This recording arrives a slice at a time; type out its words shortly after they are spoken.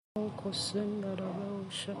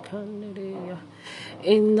Shakandereya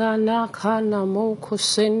Inda nakana moko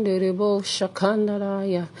sendere bo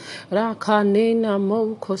shakandaraya Rakanena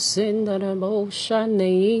moko sendere bo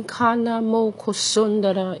shane Ikana moko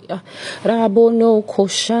sundaraya Rabono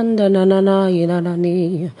koshanda nananaya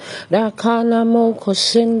nananiya Rakana moko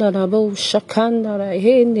sendere bo shakandara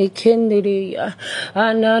Hene kendereya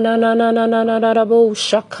Ananananananana bo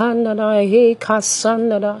shakandara He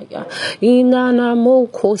kasandaraya Inana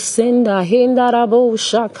moko senda hindarabo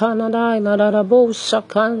shakanadai nadarabo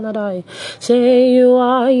shakanadai. Say you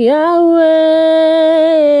are Yahweh,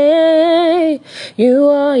 you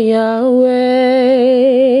are Yahweh,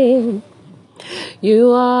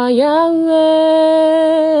 you are Yahweh,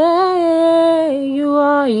 you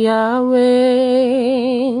are Yahweh,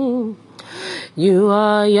 you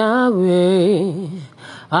are Yahweh,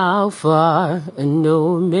 Alpha and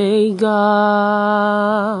Omega.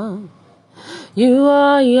 You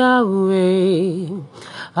are Yahweh,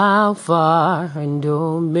 Alpha and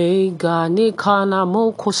Omega. Nikana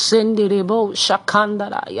moko sendirebo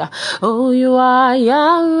shakandaraya. Oh, you are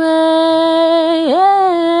Yahweh,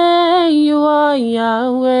 you are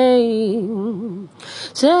Yahweh.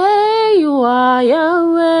 Say you are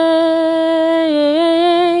Yahweh,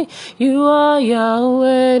 you are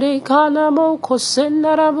Yahweh. Nikana moko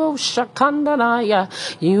sendarabo shakandaraya.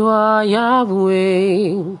 You are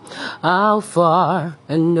Yahweh, Alpha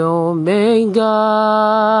and Omega.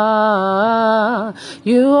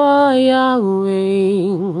 You are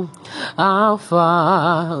Yahweh,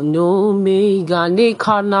 Alpha and Omega.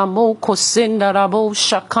 Nikana moko sendarabo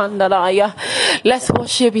shakandaraya. Let's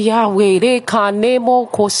worship Yahweh. Rekane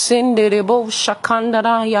moko senderebo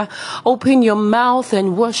shakandaraya. Open your mouth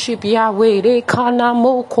and worship Yahweh. Rekana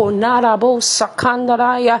moko narabo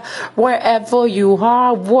sakandaraya. Wherever you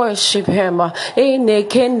are, worship Him.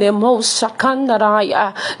 Enekene mo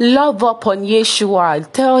sakandaraya. Love upon Yeshua.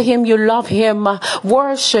 Tell Him you love Him.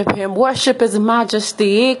 Worship Him. Worship His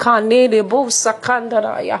majesty. Ekane debo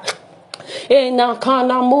sakandaraya. The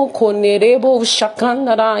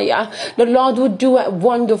Lord will do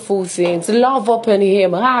wonderful things. Love upon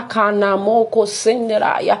Him.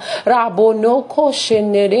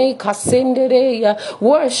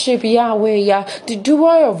 Worship Yahweh, the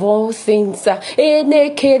doer of all things. The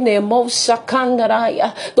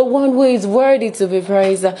one who is worthy to be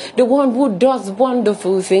praised. The one who does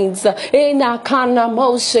wonderful things.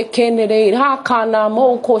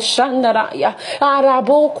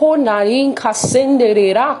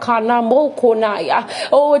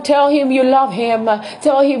 Oh, tell Him you love Him.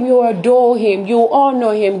 Tell Him you adore Him. You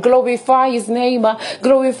honor Him. Glorify His name.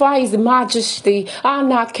 Glorify His majesty.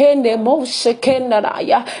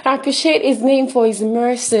 Appreciate His name for His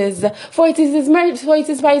mercies. For it is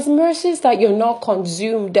by His mercies that you're not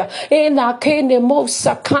consumed.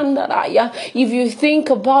 If you think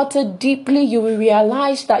about it deeply, you will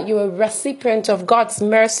realize that you're a recipient of God's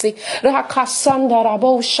mercy.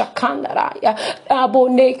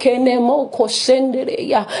 Abonekene moko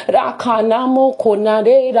sendereya rakana moko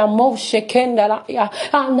narera moshe kendaraya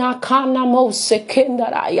anakana mose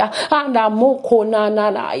kendaraya anamoko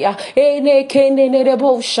nananaya enekene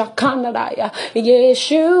nerebo shakanaraya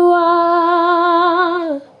Yeshua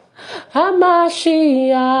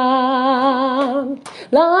Hamashiach,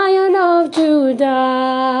 Lion of Judah,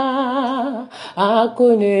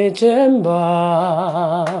 Akune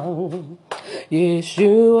Jemba.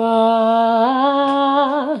 Yeshua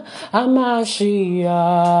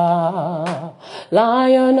Hamashiach,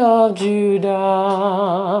 Lion of Judah,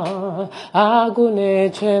 Agune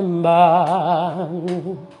Chemba.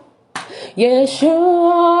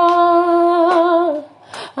 Yeshua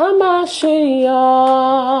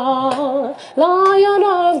Hamashiach, Lion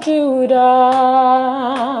of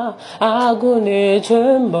Judah, Agune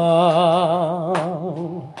Chemba.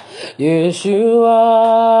 Yeshua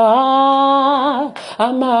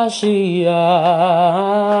Hamashiach,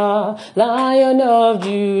 Lion of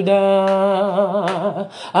Judah,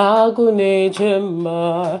 Agune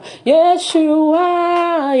Chemba.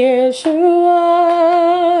 Yeshua, Yeshua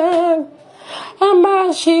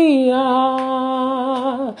Hamashiach,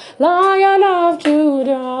 Lion of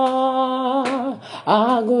Judah,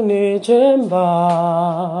 Agune Chemba.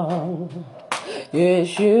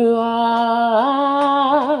 Yeshua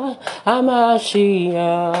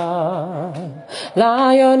Hamashiach,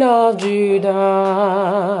 Lion of Judah.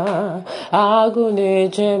 Agune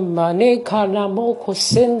Jemane Kanamoko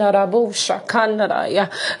Sendarabo Shakandaraya.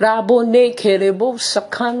 Rabone Kerebo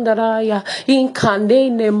Sakandaraya.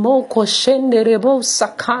 Inkane Moko Shenderebo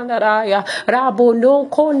Sakandaraya. Rabono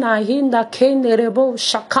Kona Hinda Kenerebo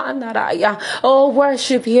Shakandaraya. Oh,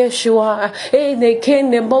 worship Yeshua. Ene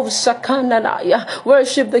Kenemo Sakandaraya.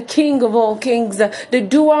 Worship the King of all kings, the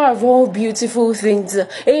doer of all beautiful things.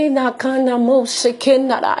 Ena Kanamo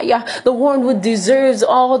Shekendaraya. The one who deserves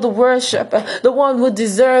all the worship, the one who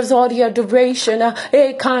deserves all the adoration.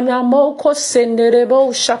 Ekanamoko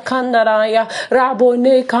senderebo shakandaraya,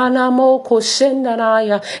 rabone kanamoko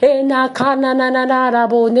sendaraya, enakananana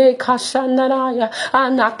rabone kashandaraya,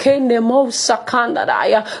 anakenemo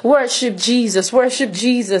sakandaraya. Worship Jesus, worship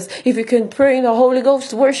Jesus. If you can pray in the Holy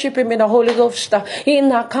Ghost, worship Him in the Holy Ghost.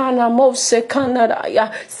 Inakanamo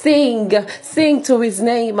sekandaraya. Sing to His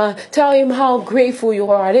name. Tell Him how grateful you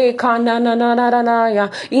are. Elohim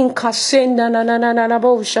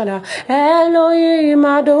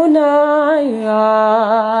Adonai,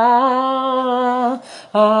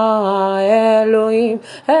 Elohim,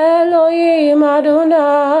 Elohim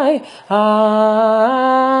Adonai,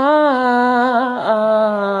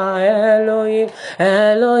 Elohim,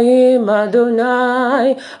 Elohim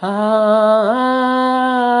Adonai,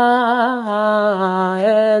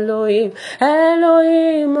 Elohim,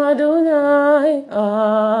 Elohim Adonai,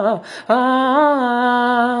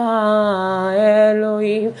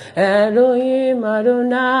 Elohim, Elohim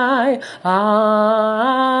Adonai,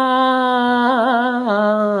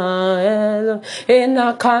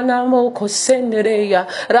 Enakanamo kosendereya,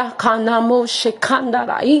 rakanamo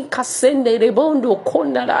shekandara, inkasendere bondo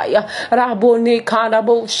kondaraya, rabone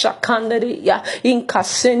kanabo shakandareya,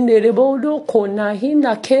 inkasendere bondo kona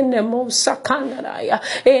hina kenemo sakandaraya,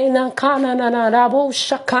 enakanana rabo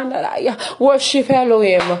shakandaraya. Worship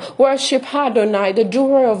Elohim, worship Adonai, the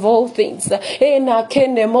doer of all things.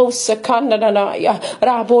 Enakenemo sakandaraya,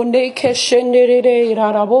 rabone keshendere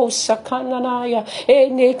rabo sakandaraya,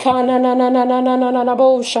 enekanana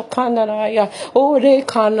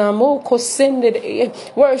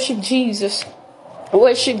worship Jesus.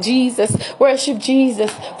 Worship Jesus, worship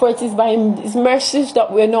Jesus, for it is by His mercies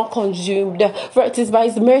that we are not consumed. For it is by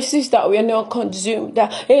His mercies that we are not consumed.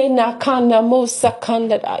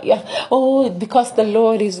 Oh, because the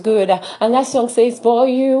Lord is good. And that song says, for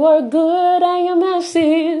you are good and your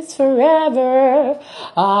mercies forever.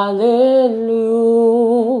 Hallelujah.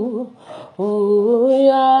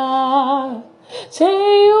 Say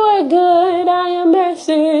you are good and your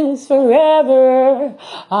mercies forever.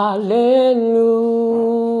 Hallelujah.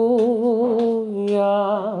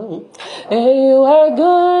 Say you are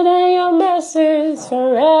good and your mercies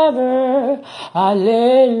forever.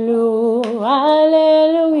 Hallelujah.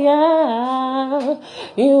 Hallelujah.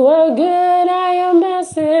 You are good and your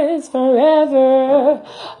mercies forever.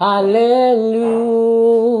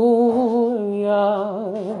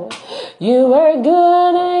 Hallelujah. You are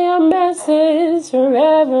good and your mercies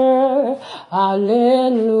forever.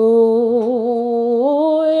 Hallelujah.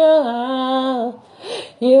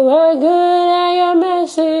 You are good and your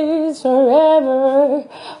mercies forever.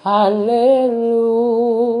 Hallelujah.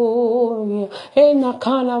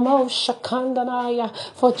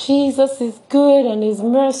 For Jesus is good and His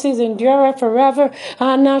mercies endure forever.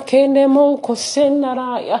 Anakenemo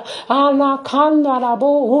kosenaraya.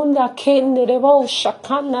 Anakandarabo hunda kenderebo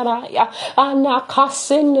shakanaraya.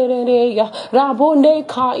 Anakasendereya. Rabone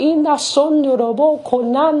ka inda sondorobo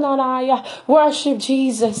konanaraya. Worship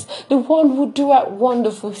Jesus, the one who doeth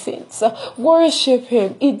wonderful things. Worship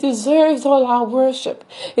Him. It deserves all our worship.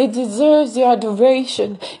 It deserves the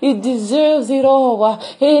adoration. It deserves it all.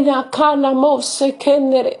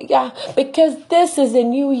 Because this is a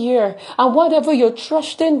new year, and whatever you're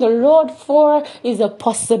trusting the Lord for is a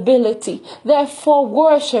possibility. Therefore,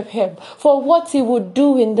 worship Him for what He would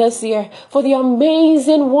do in this year, for the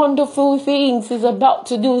amazing, wonderful things He's about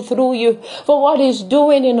to do through you, for what He's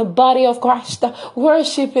doing in the body of Christ.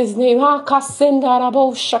 Worship His name.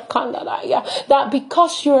 That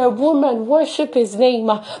because you're a woman, worship His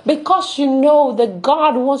name. Because you know that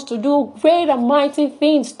God wants to do great and mighty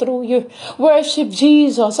things through you. Worship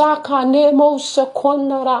Jesus.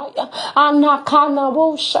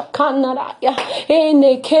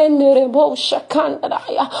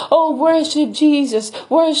 Oh, worship Jesus.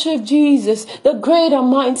 Worship Jesus, the great and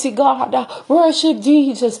mighty God. Worship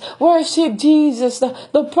Jesus. Worship Jesus,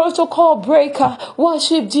 the protocol breaker.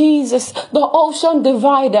 Worship Jesus, the ocean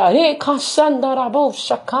divider.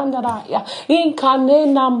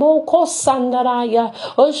 Inkanena moko sandaraya.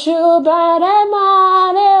 Oshubare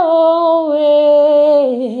mare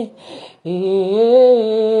oe.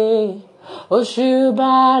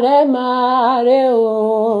 Òṣùbàrè máa rè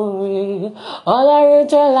o, Ọlọ́run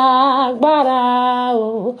tó lágbára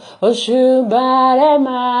o. Òṣùbàrè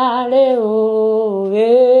máa rè o,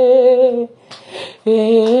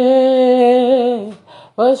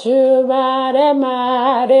 Òṣùbàrè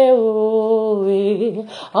máa rè o,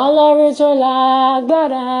 Ọlọ́run tó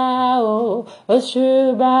lágbára o.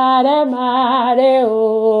 Òṣùbàrè máa rè o,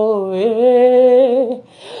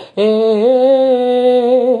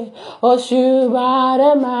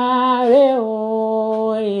 Òṣùbàrè máa rè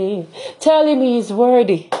o. Tell him he's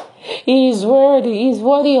worthy. He is worthy. He is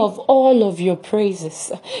worthy of all of your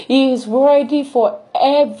praises. He is worthy for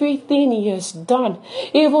everything he has done,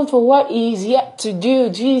 even for what he is yet to do.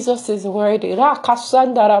 Jesus is worthy.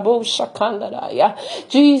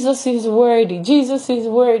 Jesus is worthy. Jesus is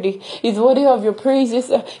worthy. He's worthy of your praises.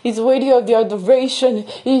 He's worthy of your adoration.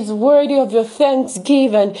 He's worthy of your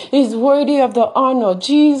thanksgiving. He's worthy of the honor.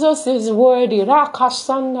 Jesus is worthy.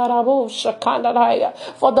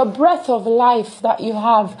 For the breath of life that you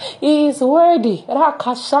have, he is worthy.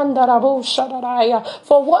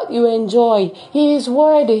 For what you enjoy, he is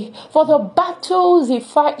worthy. For the battles he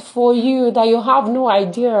fights for you that you have no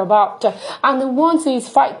idea about, and the ones he is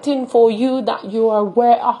fighting for you that you are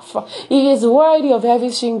aware of, he is worthy of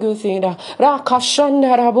every single thing.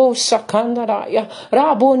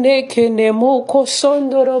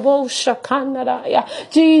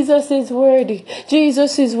 Jesus is worthy.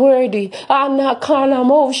 Jesus is worthy.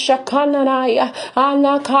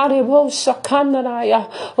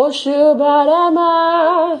 Oshubarama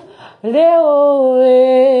Leoe,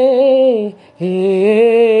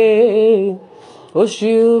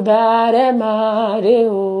 Òṣùbàrè máa rè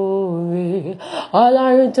o,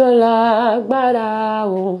 Ọlọ́run tó lágbára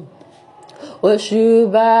o.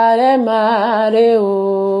 Òṣùbàrè máa rè o,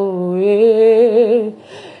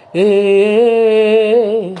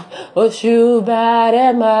 Òṣùbàrè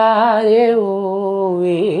máa rè o,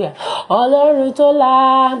 Ọlọ́run tó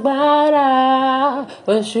lágbára.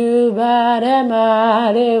 Òṣùbàrè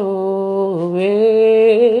máa rè o,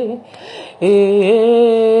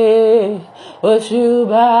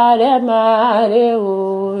 Òṣùbàrè máa rè o.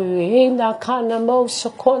 Inda kana mo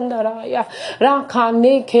sokondaraya,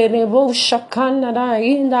 rakane kene bo shakandara,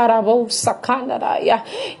 inda bo sakandaraya.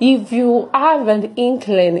 If you have an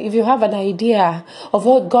inkling, if you have an idea of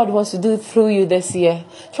what God wants to do through you this year,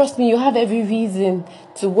 trust me, you have every reason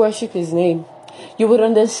to worship his name. You would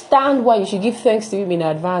understand why you should give thanks to him in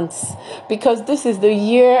advance, because this is the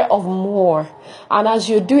year of more. And as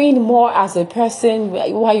you're doing more as a person,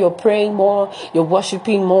 while you're praying more, you're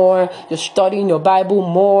worshiping more, you're studying your Bible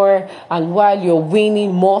more, and while you're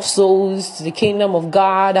winning more souls to the kingdom of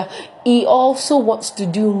God, he also wants to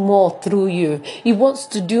do more through you. He wants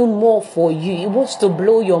to do more for you. He wants to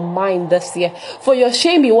blow your mind this year. For your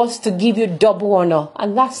shame, he wants to give you double honor.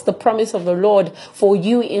 And that's the promise of the Lord for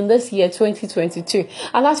you in this year, 2022.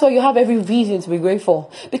 And that's why you have every reason to be grateful.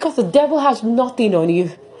 Because the devil has nothing on you.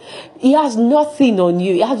 He has nothing on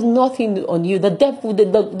you. He has nothing on you. The devil,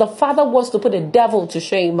 the Father wants to put the devil to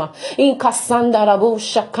shame in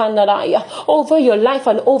over your life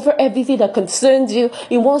and over everything that concerns you.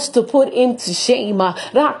 He wants to put him to shame.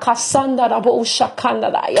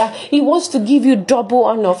 He wants to give you double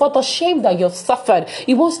honor for the shame that you've suffered.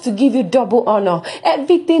 He wants to give you double honor.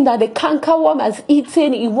 Everything that the cankerworm has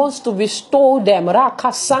eaten, he wants to restore them.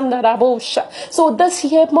 So this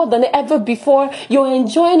year, more than ever before, you're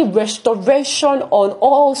enjoying restoration on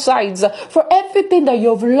all sides for everything that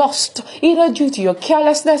you've lost, either due to your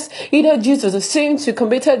carelessness, either due to the sins you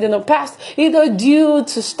committed in the past, either due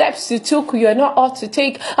to steps you took you're not ought to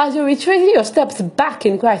take. As you're retracing your steps back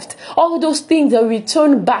in Christ, all those things are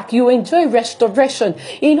returned back. You enjoy restoration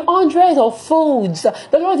in hundreds of folds.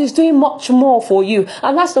 The Lord is doing much more for you,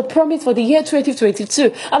 and that's the promise for the year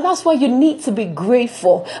 2022. And that's why you need to be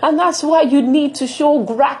grateful, and that's why you need to show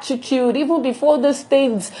gratitude even before these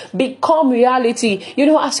things become reality. You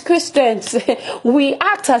know, as Christians, we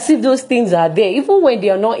act as if those things are there, even when they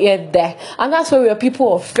are not yet there. And that's why we are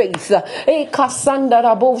people of faith. And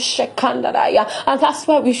that's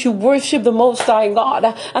why we should worship the Most High God.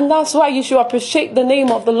 And that's why you should appreciate the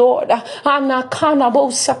name of the Lord.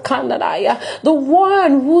 The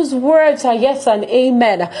one whose words are yes and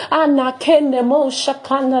amen.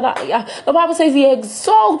 The Bible says he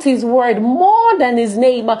exalts his word more than his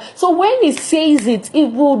name. So when he says it, it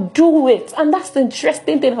will do it. And that's the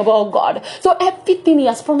interesting thing about God. So everything he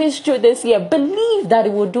has promised you this year, believe that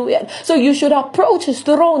he will do it. So you should approach his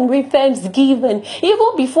throne with thanksgiving.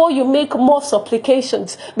 Even before you make more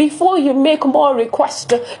supplications, before you make more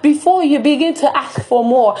requests, before you begin to ask for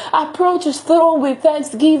more, approach his throne with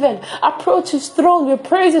thanksgiving. Approach his throne with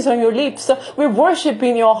praises on your lips, with worship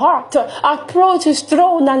in your heart. Approach his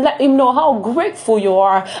throne and let him know how grateful you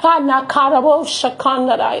are.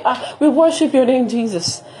 We worship your name,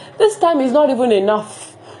 Jesus. This time is not even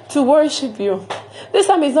enough to worship you. This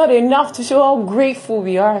time is not enough to show how grateful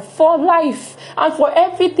we are for life and for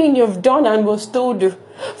everything you've done and will still do.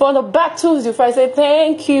 For the battles you fight, say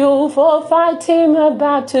thank you for fighting my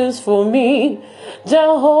battles for me.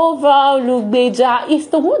 Jehovah Olugbeja is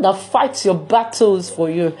the one that fights your battles for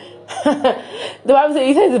you. The Bible says,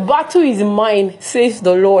 it says, the battle is mine, says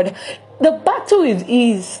the Lord. The battle is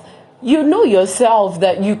his. You know yourself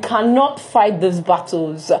that you cannot fight these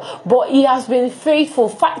battles, but he has been faithful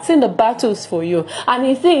fighting the battles for you, and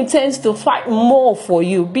he still intends to fight more for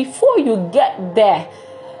you. Before you get there,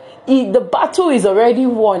 the battle is already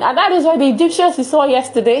won. And that is why the Egyptians you saw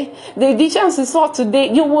yesterday, the Egyptians you saw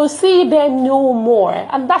today, you will see them no more.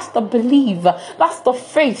 And that's the belief, that's the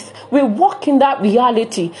faith. We walk in that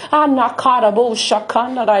reality.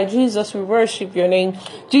 Jesus, we worship your name.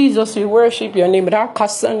 Jesus, we worship your name.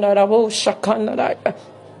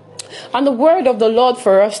 And the word of the Lord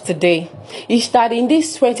for us today is that in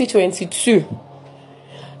this 2022,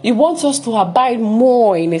 he wants us to abide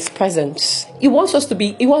more in his presence. He wants us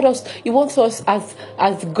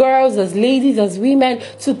as girls, as ladies, as women,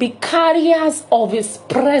 to be carriers of his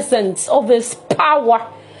presence, of his power.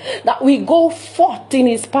 That we go forth in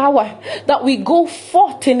his power, that we go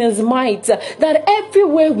forth in his might, that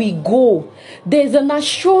everywhere we go, there's an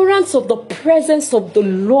assurance of the presence of the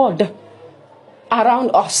Lord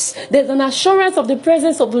around us. There's an assurance of the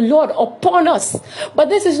presence of the Lord upon us. But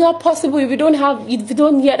this is not possible if you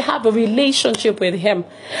don't yet have a relationship with him.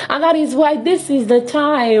 And that is why this is the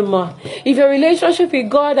time. If your relationship with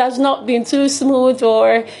God has not been too smooth,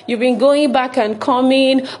 or you've been going back and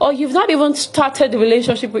coming, or you've not even started the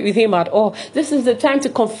relationship with him at all, this is the time to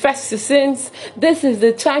confess your sins. This is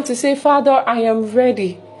the time to say, Father, I am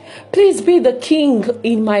ready. Please be the king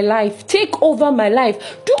in my life. Take over my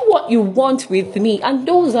life. Do what you want with me. And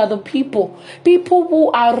those are the people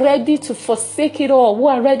who are ready to forsake it all, who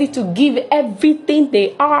are ready to give everything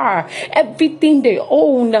they are, everything they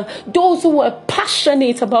own. Those who are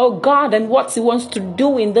passionate about God and what he wants to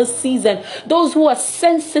do in this season. Those who are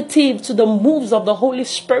sensitive to the moves of the Holy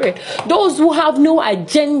Spirit. Those who have no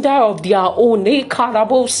agenda of their own.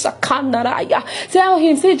 Tell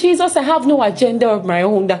him, say, Jesus, I have no agenda of my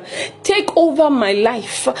own. Take over my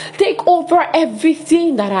life. Take over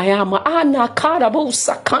everything that I am. I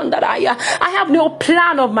have no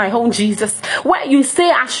plan of my own, Jesus. Where you say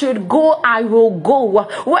I should go, I will go.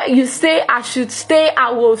 Where you say I should stay, I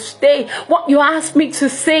will stay. What you ask me to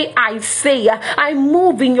say, I say. I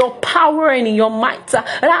move in your power and in your might.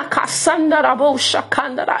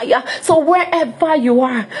 So wherever you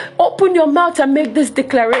are, open your mouth and make these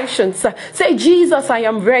declarations. Say, Jesus, I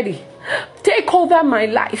am ready. Take over my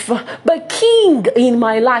life, but King in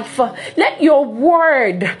my life, let your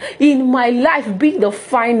word in my life be the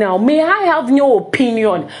final. May I have no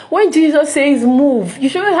opinion. When Jesus says move, you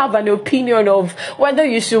shouldn't have an opinion of whether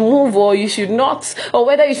you should move or you should not, or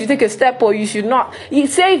whether you should take a step or you should not. He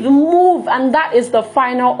says move, and that is the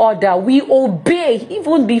final order. We obey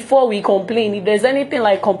even before we complain. If there's anything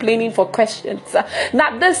like complaining for questions,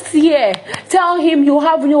 now this year, tell him you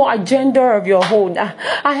have no agenda of your own.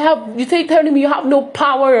 Tell him you have no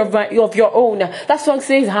power of your own. That song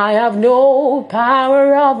says, I have no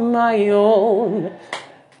power of my own.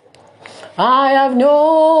 I have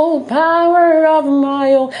no power of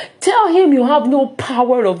my own. Tell him you have no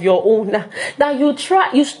power of your own. That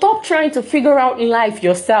you stop trying to figure out life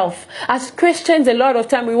yourself. As Christians, a lot of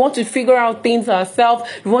time we want to figure out things ourselves.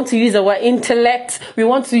 We want to use our intellect. We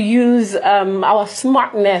want to use our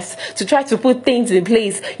smartness to try to put things in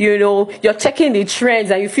place. You know, you're checking the trends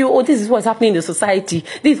and you feel, oh, this is what's happening in the society.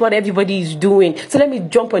 This is what everybody is doing. So let me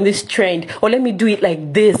jump on this trend, or let me do it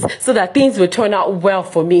like this so that things will turn out well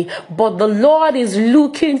for me. But the Lord is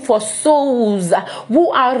looking for souls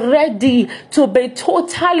who are ready to be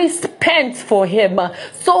totally spent for him.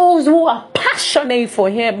 Souls who are passionate for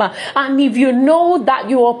him. And if you know that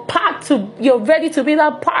you're ready to be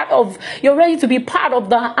part of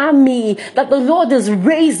the army that the Lord is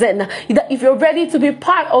raising, that if you're ready to be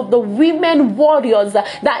part of the women warriors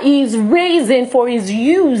that he is raising for his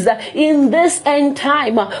use in this end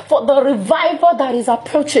time, for the revival that is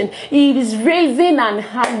approaching, he is raising an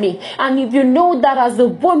army. And if you know that as a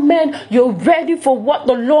woman you're ready for what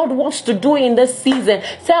the Lord wants to do in this season,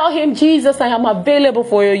 tell him, Jesus, I am available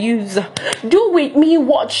for your use. Do with me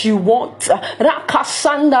what you want.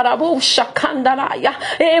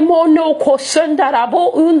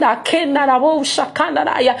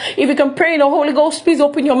 If you can pray in the Holy Ghost, please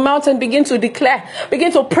open your mouth and begin to declare.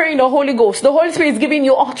 Begin to pray in the Holy Ghost. The Holy Spirit is giving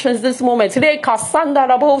you utterance this moment. If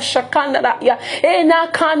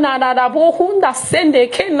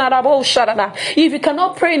you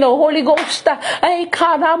cannot pray in the Holy Ghost,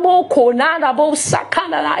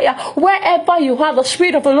 wherever you are, the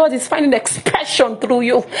Spirit of the Lord is finding expression through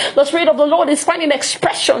you. The Spirit of the Lord is finding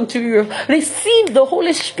expression to you. Receive the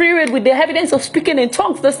Holy Spirit with the evidence of speaking in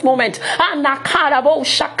tongues this moment.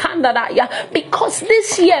 Because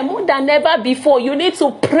this year, more than ever before, you need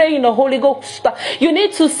to pray in the Holy Ghost. You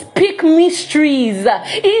need to speak mysteries.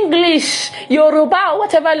 English, Yoruba,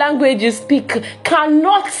 whatever language you speak,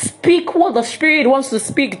 cannot speak what the Spirit wants to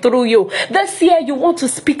speak through you. This year, you want to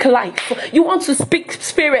speak life. You want to speak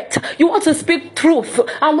spirit. You want to speak truth.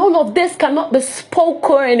 And all of this cannot be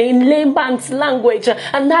spoken in layman's language.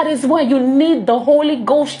 And that is why you need the Holy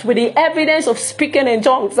Ghost with the evidence of speaking in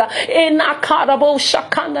tongues.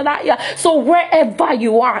 So wherever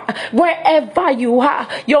you are,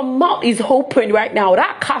 your mouth is open right now. The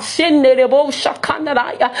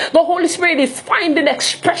Holy Spirit is finding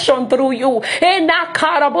expression through you. The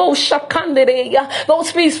Holy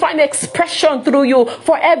Spirit is finding expression through you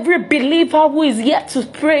for every believer who is yet to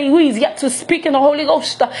pray, who is yet to speak in the Holy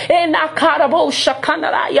Ghost. The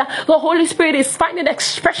Holy Spirit is finding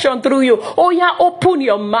expression through you. Oh yeah, open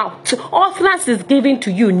your mouth. Utterance is given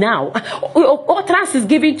to you now. Utterance is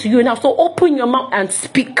given to you now. So open your mouth and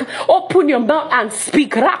speak. Open your mouth and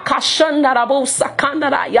speak. Don't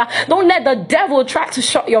let the devil try to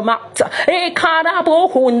shut your mouth.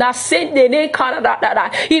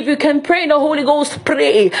 If you can pray in the Holy Ghost,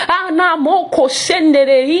 pray.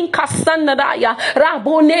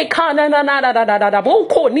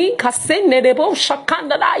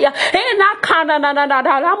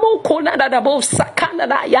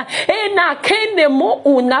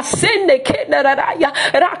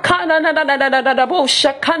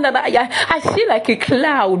 I feel like a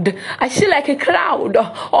cloud. I feel like a cloud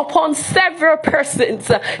upon several persons,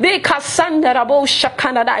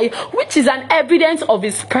 which is an evidence of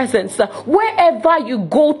his presence. Wherever you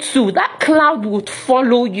go to, that cloud would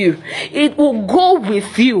follow you. It will go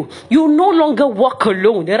with you. You no longer walk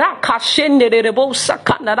alone.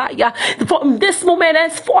 From this moment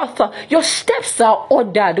henceforth, your steps are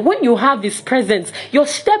ordered. When you have his presence, your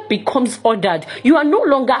step becomes ordered. You are no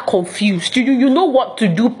longer confused. You know what to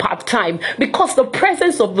do part-time, because the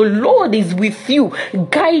presence of the Lord is with you,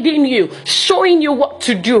 guiding you, showing you what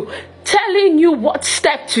to do, telling you what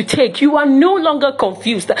step to take. You are no longer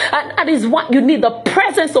confused, and that is what you need, the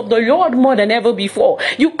presence of the Lord more than ever before.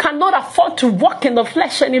 You cannot afford to walk in the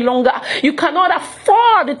flesh any longer. You cannot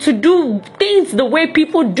afford to do things the way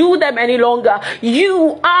people do them any longer.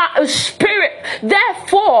 You are a spirit,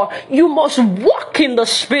 therefore you must walk in the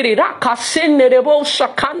spirit.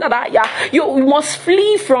 You must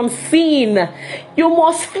flee from sin. You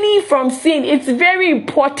must flee from sin. It's very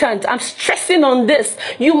important. I'm stressing on this.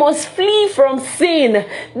 You must flee from sin.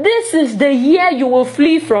 This is the year you will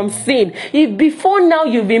flee from sin. If before now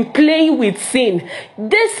you've been playing with sin,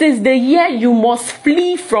 this is the year you must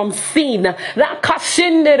flee from sin.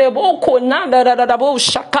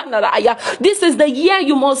 This is the year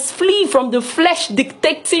you must flee from the flesh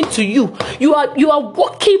dictating to you. You are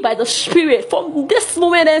walking by the Spirit from this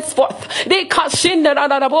moment henceforth. The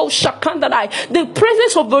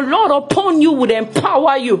presence of the Lord upon you would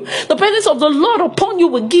empower you. The presence of the Lord upon you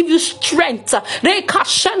will give you strength.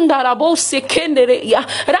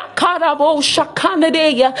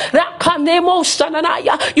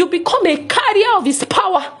 You become a carrier of his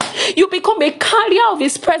power. You become a carrier of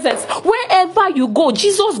his presence. Wherever you go,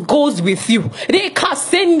 Jesus goes with you.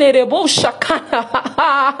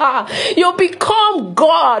 You become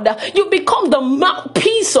God. You become the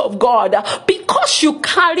mouthpiece of God. Because you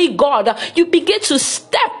carry God, you begin to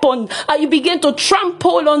step on, you begin to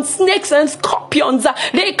trample on snakes and scorpions.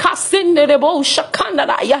 You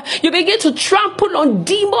begin to trample on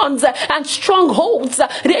demons and strongholds. For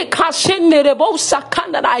the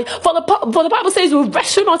Bible says we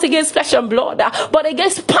wrestle not against flesh and blood, but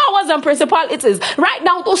against powers and principalities. Right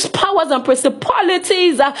now, those powers and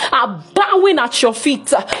principalities are bowing at your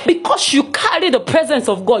feet because you carry the presence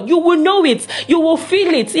of God. You will know it. You will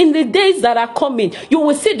feel it in the days that are coming. You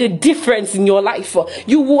will see the difference in your life.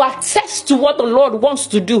 You will attest to what the Lord wants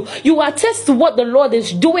to do. You will attest to what the Lord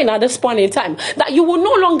is doing at this point in time. That you will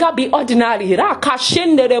no longer be ordinary. Therefore,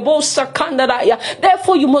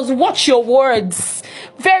 you must watch your words.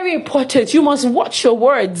 Very important. You must watch your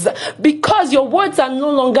words, because your words are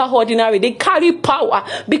no longer ordinary. They carry power,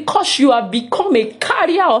 because you have become a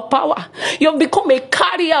carrier of power. You have become a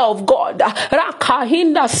carrier of God.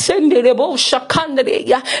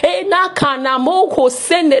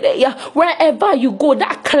 Wherever you go,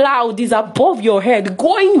 that cloud is above your head,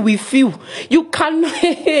 going with you. You can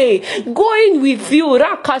going with you.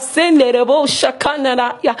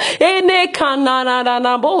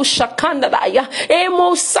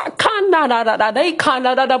 Sakana they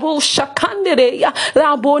kana da bo shakandereya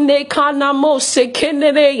rabone kana mo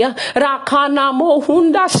sekendereya rakana mo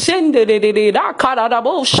hunda senderere rakara da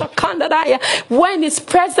bo shakandereya. When his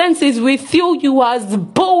presence is with you, you are as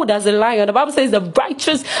bold as a lion. The Bible says the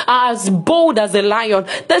righteous are as bold as a lion.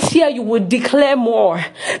 This year you will declare more.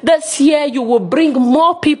 This year you will bring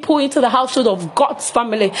more people into the household of God's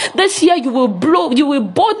family. This year you will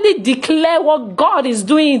boldly declare what God is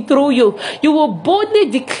doing through you. You will boldly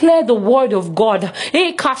declare the word of God. The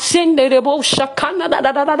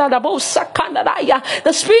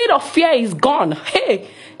spirit of fear is gone. Hey,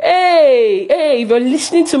 if you're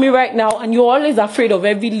listening to me right now and you're always afraid of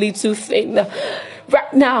every little thing,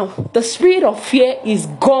 right now, the spirit of fear is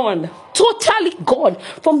gone. Totally gone.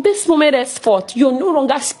 From this moment henceforth, you're no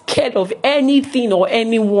longer scared of anything or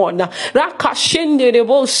anyone. Rakashende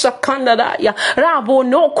rebo sakandaya. Rabo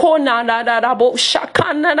no kona rabo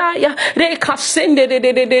shakandaya. Rekasende de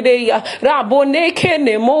Rabo neke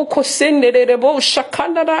ne moko sende rebo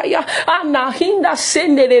shakandaya. Anahinda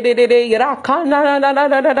sende de rakana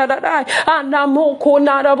anamoko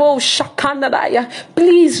narabo shakandaya.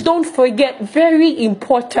 Please don't forget, very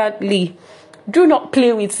importantly, do not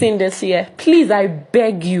play with sin this year. Please, I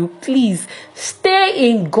beg you, please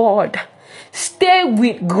stay in God. Stay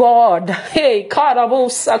with God. Hey, karabo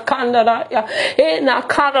sakandara. Hey, na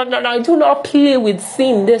karandara. Do not play with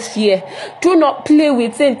sin this year. Do not play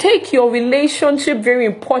with sin. Take your relationship very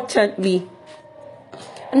importantly.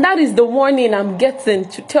 And that is the warning I'm getting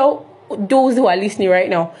to tell those who are listening right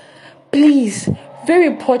now. Please, very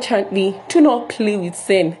importantly, do not play with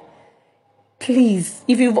sin. Please,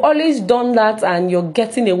 if you've always done that and you're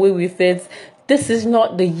getting away with it, this is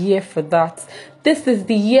not the year for that. This is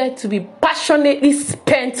the year to be passionately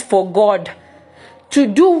spent for God. To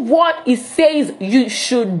do what it says you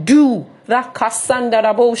should do. The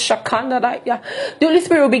Holy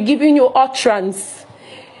Spirit will be giving you utterance,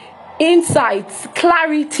 insights,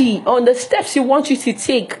 clarity on the steps you want you to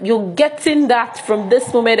take. You're getting that from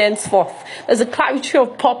this moment henceforth. There's a clarity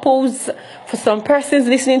of purpose. For some persons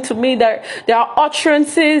listening to me, there are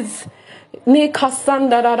utterances. I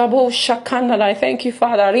thank you,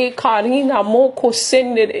 Father.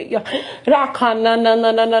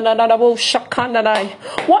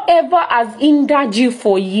 Whatever has hindered you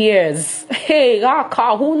for years,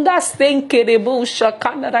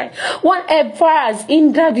 whatever has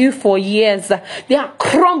hindered you for years, they are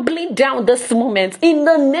crumbling down this moment in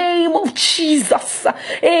the name of Jesus.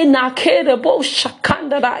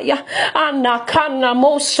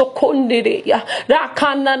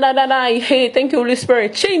 Hey, thank you, Holy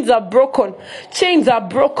Spirit. Chains are broken. Chains are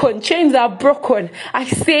broken. Chains are broken. I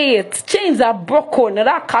say it. Chains are broken.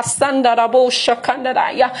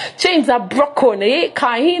 Chains are broken.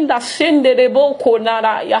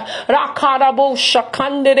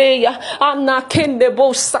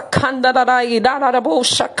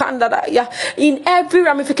 In every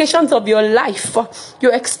ramifications of your life,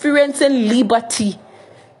 you're experiencing liberty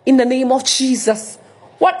in the name of Jesus.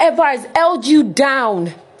 Whatever has held you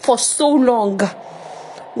down for so long,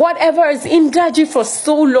 whatever has hindered you for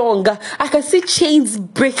so long, I can see chains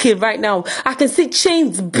breaking right now. I can see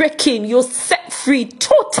chains breaking. You're set free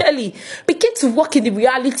totally. Begin to walk in the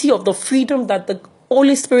reality of the freedom that the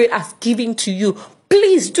Holy Spirit has given to you.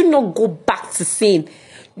 Please do not go back to sin.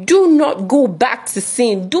 Do not go back to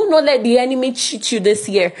sin. Do not let the enemy cheat you this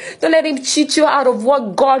year. Don't let him cheat you out of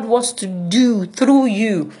what God wants to do through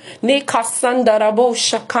you. Be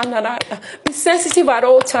sensitive at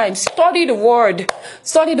all times. Study the word.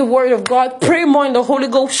 Study the word of God. Pray more in the Holy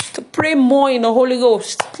Ghost. Pray more in the Holy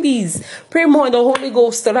Ghost. Please. Pray more in the Holy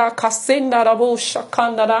Ghost.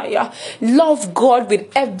 Love God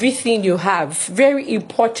with everything you have. Very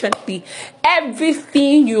importantly,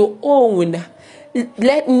 everything you own.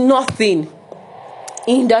 Let nothing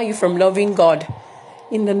hinder you from loving God.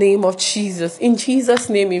 In the name of Jesus. In Jesus'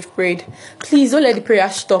 name we've prayed. Please don't let the prayer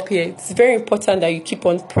stop here. It's very important that you keep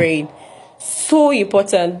on praying. So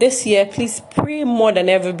important. This year, please pray more than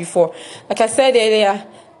ever before. Like I said earlier,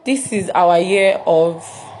 this is our year of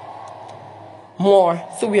more.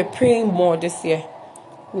 So we are praying more this year.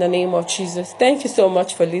 In the name of Jesus. Thank you so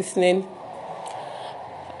much for listening.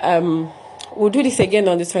 We'll do this again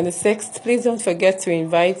on the 26th. Please don't forget to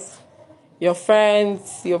invite your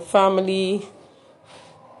friends, your family,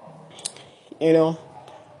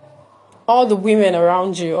 all the women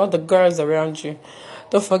around you, all the girls around you.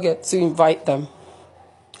 Don't forget to invite them.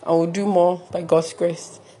 And we'll do more by God's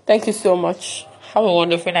grace. Thank you so much. Have a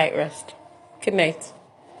wonderful night rest. Good night.